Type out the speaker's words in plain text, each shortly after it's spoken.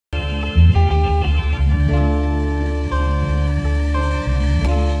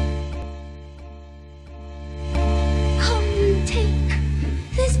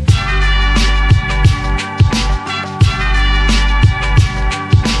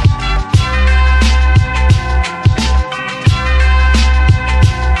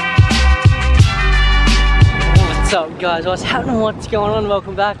guys, what's happening, what's going on?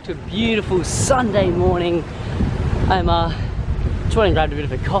 Welcome back to a beautiful Sunday morning. I'm just went and grabbed a bit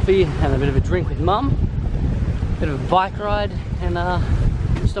of a coffee and a bit of a drink with mum, a bit of a bike ride, and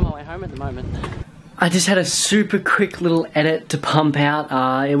just on my way home at the moment. I just had a super quick little edit to pump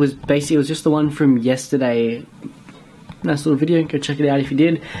out. It was just the one from yesterday. Nice little video, go check it out if you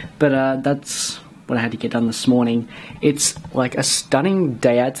did. But that's what I had to get done this morning. It's like a stunning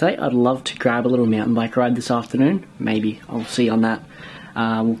day out today. I'd love to grab a little mountain bike ride this afternoon. Maybe, I'll see on that.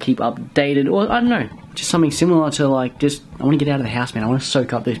 We'll keep updated, or I don't know, just something similar to like I want to get out of the house, man. I want to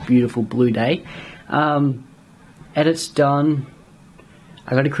soak up this beautiful blue day. Edit's done.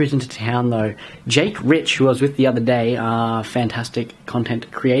 I got to cruise into town though. Jake Rich, who I was with the other day, fantastic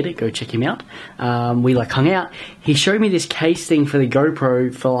content creator, go check him out. We like hung out. He showed me this case thing for the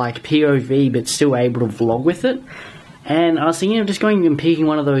GoPro for like POV, but still able to vlog with it. And I was thinking of just going and picking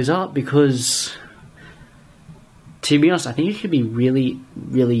one of those up because, to be honest, I think it could be really,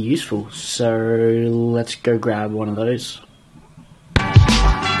 really useful. So let's go grab one of those.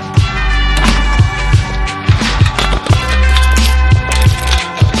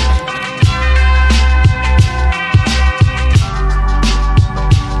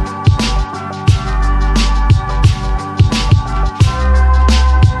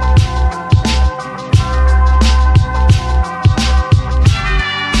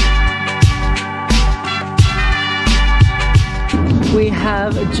 We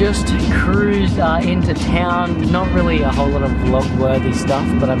have just cruised into town. Not really a whole lot of vlog-worthy stuff,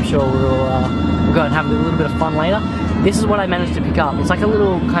 but I'm sure we'll go and have a little bit of fun later. This is what I managed to pick up. It's like a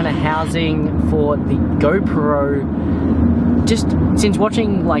little kind of housing for the GoPro. Just since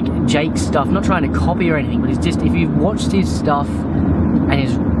watching like Jake's stuff, not trying to copy or anything, but it's just if you've watched his stuff and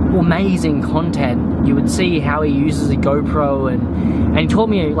his amazing content, you would see how he uses a GoPro, and he taught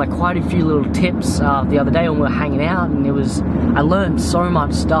me like quite a few little tips the other day when we were hanging out, and I learned so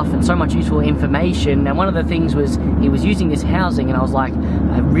much stuff and so much useful information. And one of the things was he was using this housing, and I was like,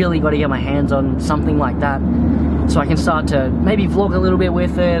 I really got to get my hands on something like that so I can start to maybe vlog a little bit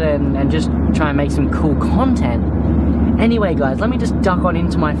with it and just try and make some cool content. Anyway guys, let me just duck on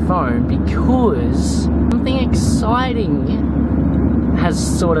into my phone because something exciting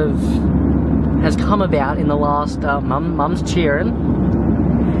has come about in the last mum's cheering.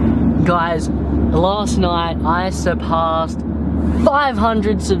 Guys, last night I surpassed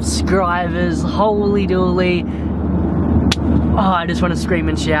 500 subscribers. Holy dooly. Oh, I just want to scream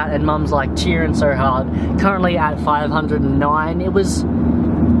and shout, and mum's like cheering so hard. Currently at 509. It was,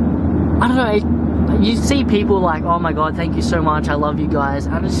 I don't know, you see people like, oh my god, thank you so much, I love you guys.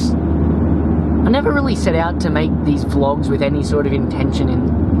 I never really set out to make these vlogs with any sort of intention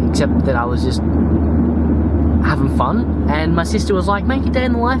except that I was just having fun. And my sister was like, make a day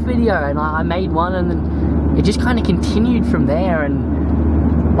in the life video, and I made one, and then it just kind of continued from there.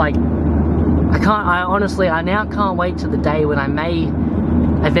 And like, I now can't wait to the day when I may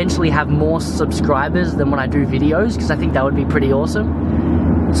eventually have more subscribers than when I do videos, because I think that would be pretty awesome.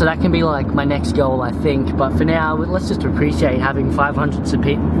 So that can be like my next goal, I think. But for now, let's just appreciate having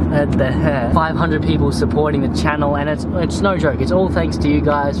 500 people supporting the channel, and it's no joke. It's all thanks to you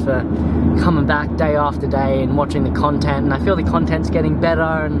guys for coming back day after day and watching the content. And I feel the content's getting better,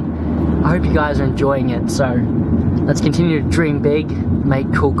 and I hope you guys are enjoying it. So let's continue to dream big,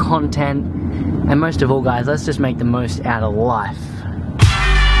 make cool content, and most of all, guys, let's just make the most out of life.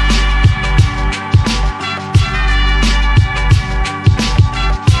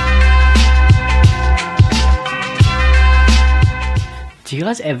 Do you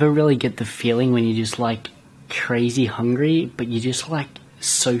guys ever really get the feeling when you're just like crazy hungry, but you're just like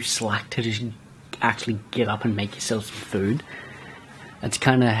so slack to just actually get up and make yourself some food? That's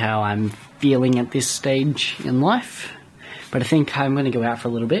kind of how I'm feeling at this stage in life. But I think I'm going to go out for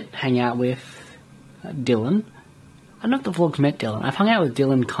a little bit, hang out with Dylan. I don't know if the vlog's met Dylan. I've hung out with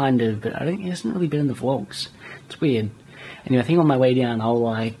Dylan kind of, but he hasn't really been in the vlogs. It's weird. Anyway, I think on my way down I'll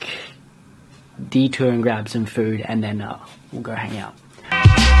like detour and grab some food, and then we'll go hang out.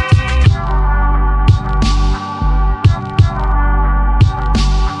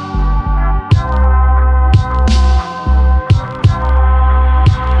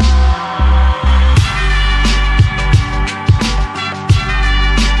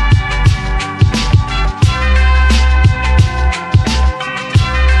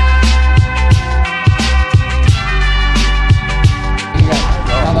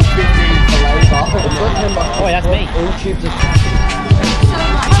 Oh, that's me.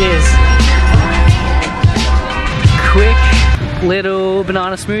 Cheers. Quick little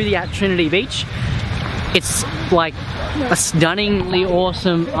banana smoothie at Trinity Beach. It's like a stunningly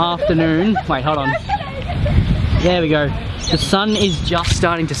awesome afternoon. Wait, hold on. There we go. The sun is just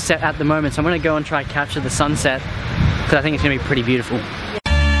starting to set at the moment, so I'm going to go and try and capture the sunset because I think it's going to be pretty beautiful.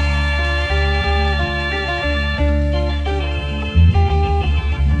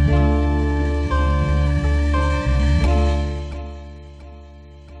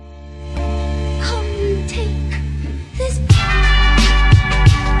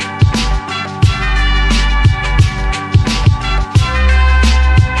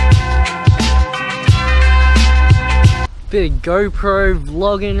 Bit of GoPro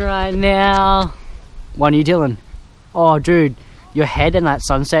vlogging right now. What are you doing? Oh dude, your head in that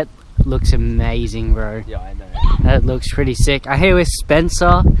sunset looks amazing, bro. Yeah, I know. That looks pretty sick. I'm here with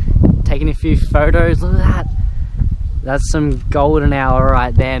Spencer, taking a few photos. Look at that. That's some golden hour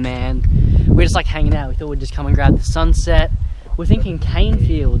right there, man. We're just like hanging out. We thought we'd just come and grab the sunset. We're thinking Cane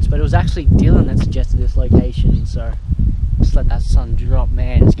Fields, but it was actually Dylan that suggested this location, so just let that sun drop,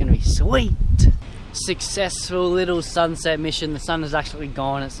 man. It's gonna be sweet. Successful little sunset mission. The sun is actually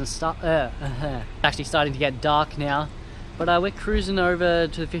gone. It's actually starting to get dark now, but we're cruising over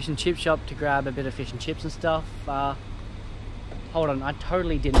to the fish and chip shop to grab a bit of fish and chips and stuff. Hold on, I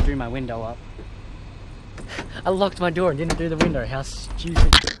totally didn't do my window up. I locked my door and didn't do the window. How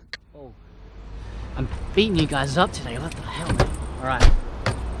stupid. Oh, I'm beating you guys up today. What the hell, man? Alright,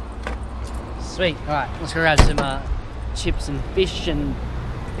 sweet. Alright, let's go grab some chips and fish and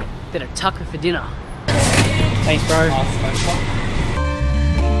a bit of tucker for dinner. Thanks, bro.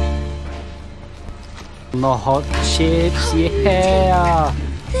 The hot chips, yeah.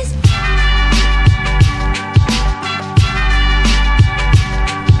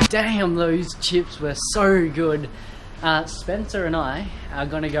 Damn, those chips were so good. Spencer and I are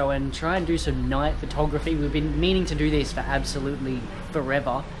gonna go and try and do some night photography. We've been meaning to do this for absolutely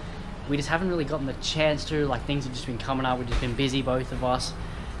forever. We just haven't really gotten the chance to. Like, things have just been coming up. We've just been busy, both of us.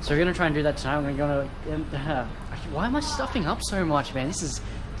 So we're gonna try and do that tonight. We're gonna go why am I stuffing up so much, man? It's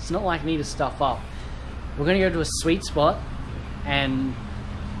not like me to stuff up. We're gonna go to a sweet spot and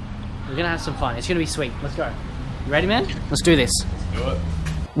we're gonna have some fun. It's gonna be sweet. Let's go. You ready, man? Let's do this. Do it.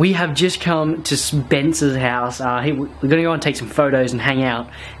 We have just come to Spencer's house. We're gonna go and take some photos and hang out.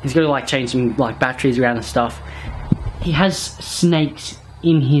 He's gonna like change some like batteries around and stuff. He has snakes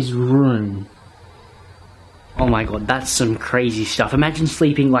in his room. Oh my god, that's some crazy stuff. Imagine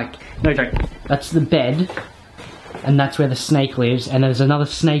sleeping like, no joke, that's the bed, and that's where the snake lives, and there's another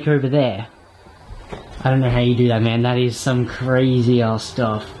snake over there. I don't know how you do that, man. That is some crazy ass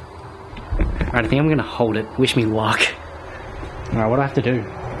stuff. Alright, I think I'm gonna hold it. Wish me luck. Alright, what do I have to do?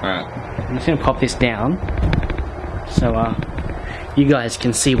 Alright. I'm just gonna pop this down, so you guys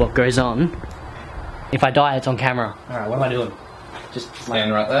can see what goes on. If I die, it's on camera. Alright, what am I doing? Just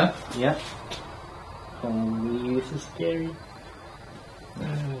Stand right there. Yeah. Holy, this is scary.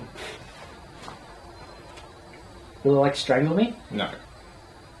 Will it like strangle me? No.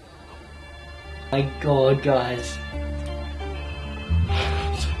 My god, guys.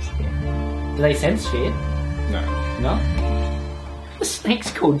 Do they sense fear? No. No? The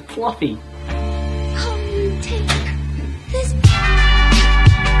snake's called Fluffy. Come take this.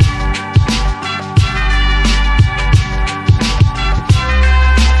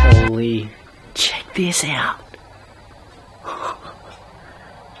 Holy. Check this out.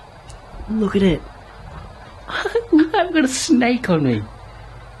 Look at it. I've got a snake on me.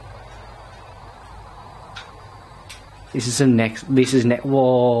 This is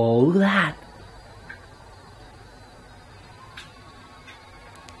whoa, look at that.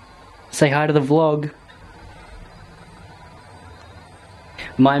 Say hi to the vlog.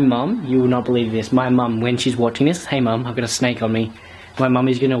 My mum, you will not believe this, my mum, when she's watching this, hey mum, I've got a snake on me. My mum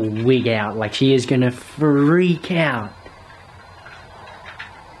is gonna wig out, like she is gonna freak out.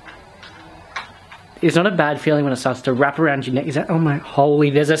 It's not a bad feeling when it starts to wrap around your neck. Is that, oh my, holy,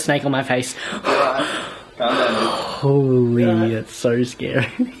 there's a snake on my face. Holy, that's so scary.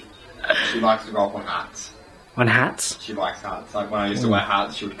 She likes to go up on hats. On hats? She likes hats. Like when I used to wear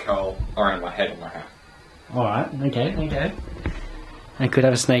hats, she would curl around my head on my hat. Alright, okay. I could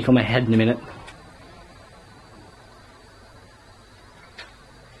have a snake on my head in a minute.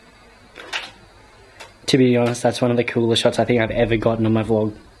 To be honest, that's one of the coolest shots I think I've ever gotten on my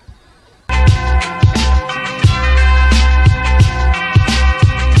vlog.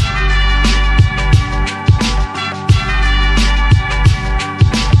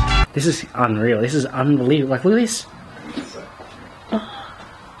 This is unreal. This is unbelievable. Like, look at this.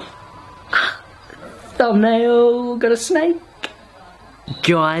 Thumbnail, got a snake.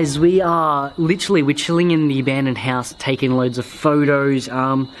 Guys, we're chilling in the abandoned house, taking loads of photos.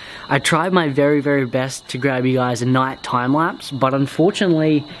 I tried my very, very best to grab you guys a night time lapse, but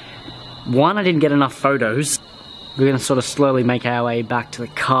unfortunately, one, I didn't get enough photos. we're going to sort of slowly make our way back to the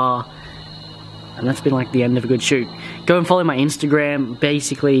car. And that's been like the end of a good shoot. Go and follow my Instagram,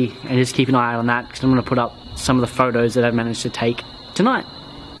 basically, and just keep an eye out on that, because I'm going to put up some of the photos that I've managed to take tonight.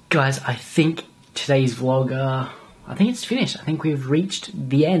 Guys, I think today's vlog, I think it's finished. I think we've reached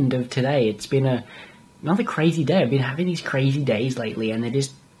the end of today. It's been another crazy day. I've been having these crazy days lately, and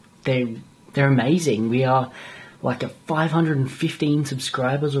they're amazing. We are like at 515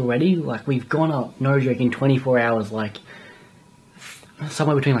 subscribers already. Like, we've gone up, no joke, in 24 hours, like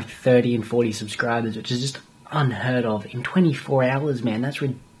somewhere between like 30 and 40 subscribers, which is just unheard of in 24 hours, man. That's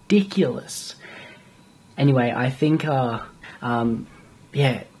ridiculous. Anyway, I think yeah,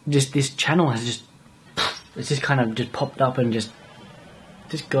 just this channel has just, it's just kind of just popped up and just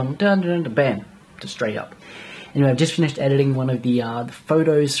gone down to bam, just straight up. Anyway, I've just finished editing one of the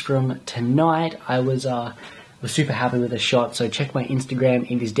photos from tonight. I was super happy with the shot, so check my Instagram.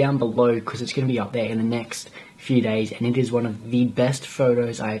 It is down below because it's going to be up there in the next few days, and it is one of the best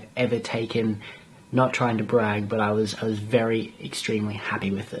photos I've ever taken. Not trying to brag, but I was very extremely happy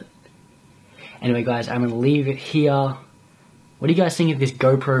with it. Anyway, guys, I'm going to leave it here. What do you guys think of this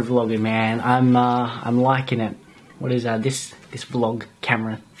GoPro vlogging, man? I'm liking it. What does this vlog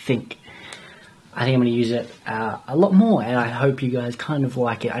camera think? I think I'm going to use it a lot more, and I hope you guys kind of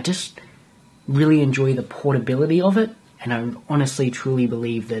like it. I just really enjoy the portability of it, and I honestly truly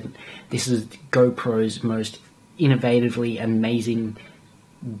believe that this is GoPro's most innovatively amazing,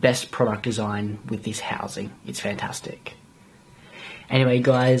 best product design with this housing. It's fantastic. Anyway,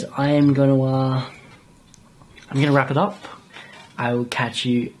 guys, I'm gonna wrap it up. I will catch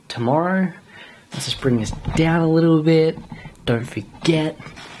you tomorrow. Let's just bring this down a little bit. Don't forget,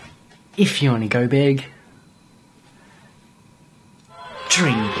 if you want to go big,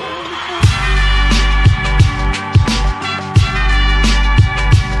 dream big.